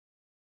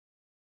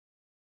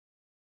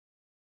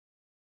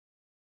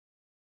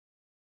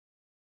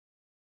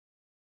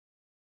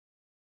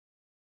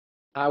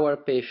Our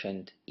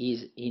patient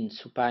is in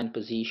supine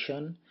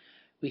position.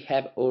 We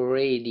have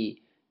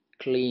already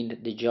cleaned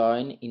the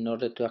joint in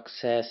order to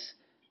access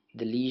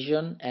the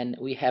lesion, and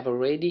we have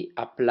already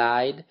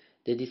applied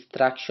the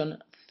distraction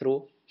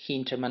through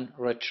Hintermann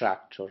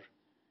retractor.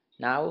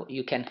 Now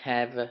you can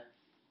have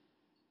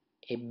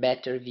a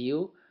better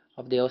view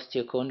of the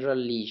osteochondral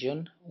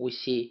lesion. We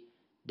see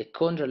the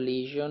chondral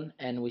lesion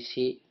and we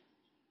see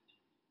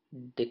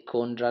the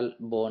chondral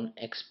bone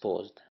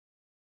exposed.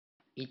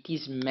 It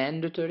is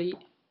mandatory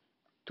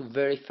to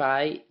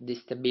verify the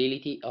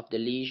stability of the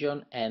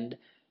lesion and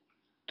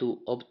to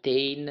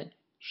obtain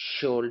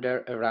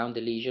shoulder around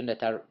the lesion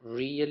that are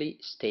really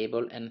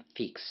stable and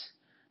fixed.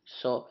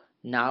 So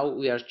now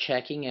we are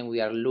checking and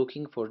we are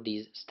looking for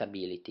this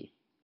stability.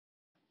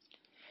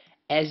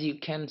 As you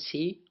can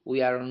see,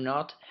 we are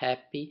not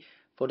happy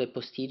for the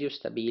posterior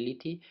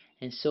stability,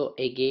 and so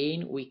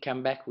again we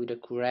come back with a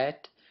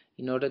curette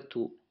in order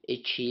to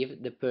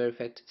achieve the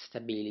perfect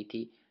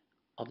stability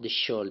of the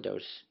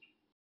shoulders.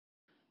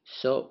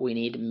 So we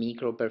need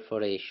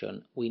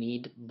microperforation, we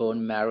need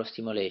bone marrow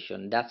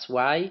stimulation. That's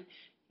why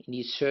in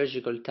this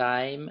surgical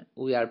time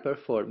we are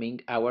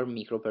performing our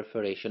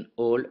microperforation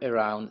all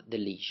around the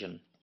lesion.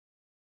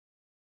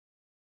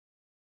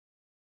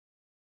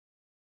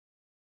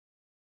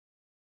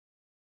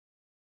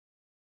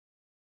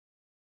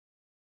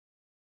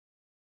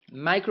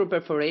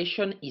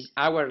 Microperforation is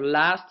our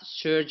last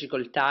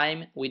surgical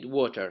time with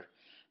water.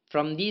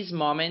 From this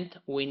moment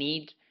we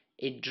need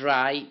a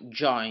dry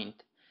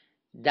joint.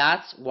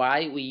 That's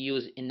why we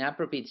use an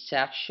appropriate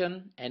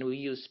suction and we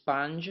use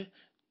sponge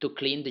to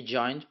clean the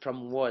joint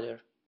from water.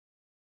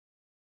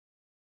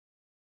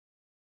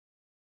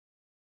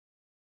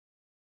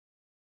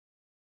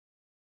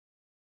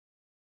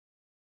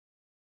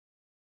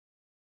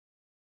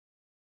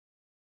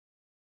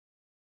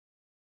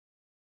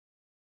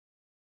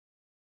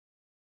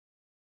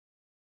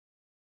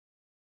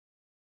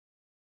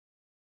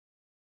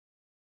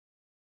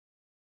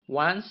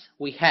 Once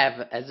we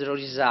have as a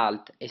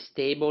result a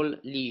stable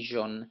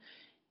lesion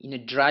in a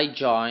dry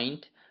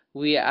joint,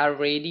 we are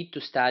ready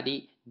to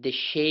study the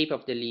shape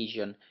of the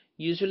lesion.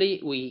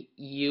 Usually we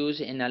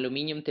use an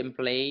aluminium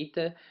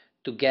template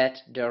to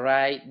get the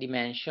right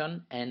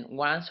dimension, and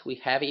once we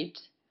have it,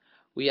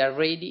 we are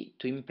ready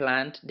to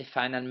implant the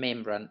final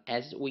membrane,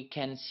 as we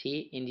can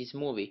see in this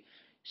movie.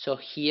 So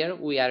here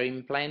we are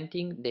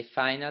implanting the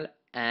final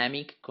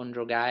amic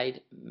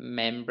chondrogyte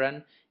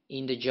membrane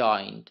in the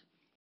joint.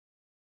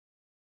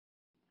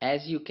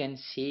 As you can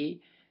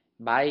see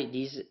by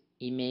this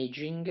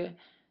imaging,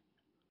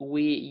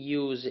 we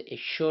use a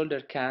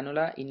shoulder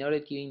cannula in order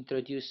to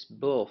introduce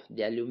both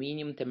the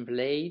aluminum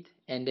template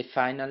and the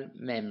final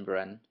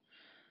membrane.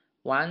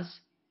 Once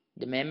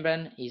the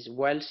membrane is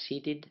well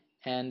seated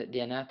and the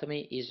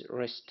anatomy is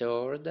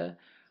restored,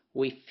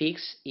 we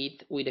fix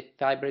it with a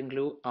fiber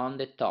glue on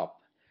the top.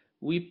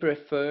 We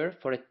prefer,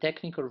 for a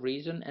technical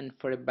reason and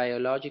for a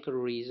biological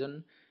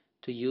reason,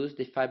 to use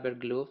the fiber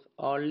glue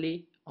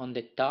only on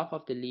the top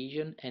of the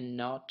lesion and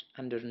not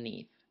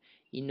underneath,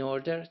 in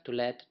order to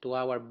let to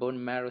our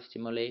bone marrow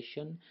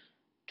stimulation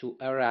to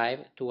arrive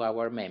to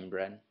our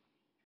membrane.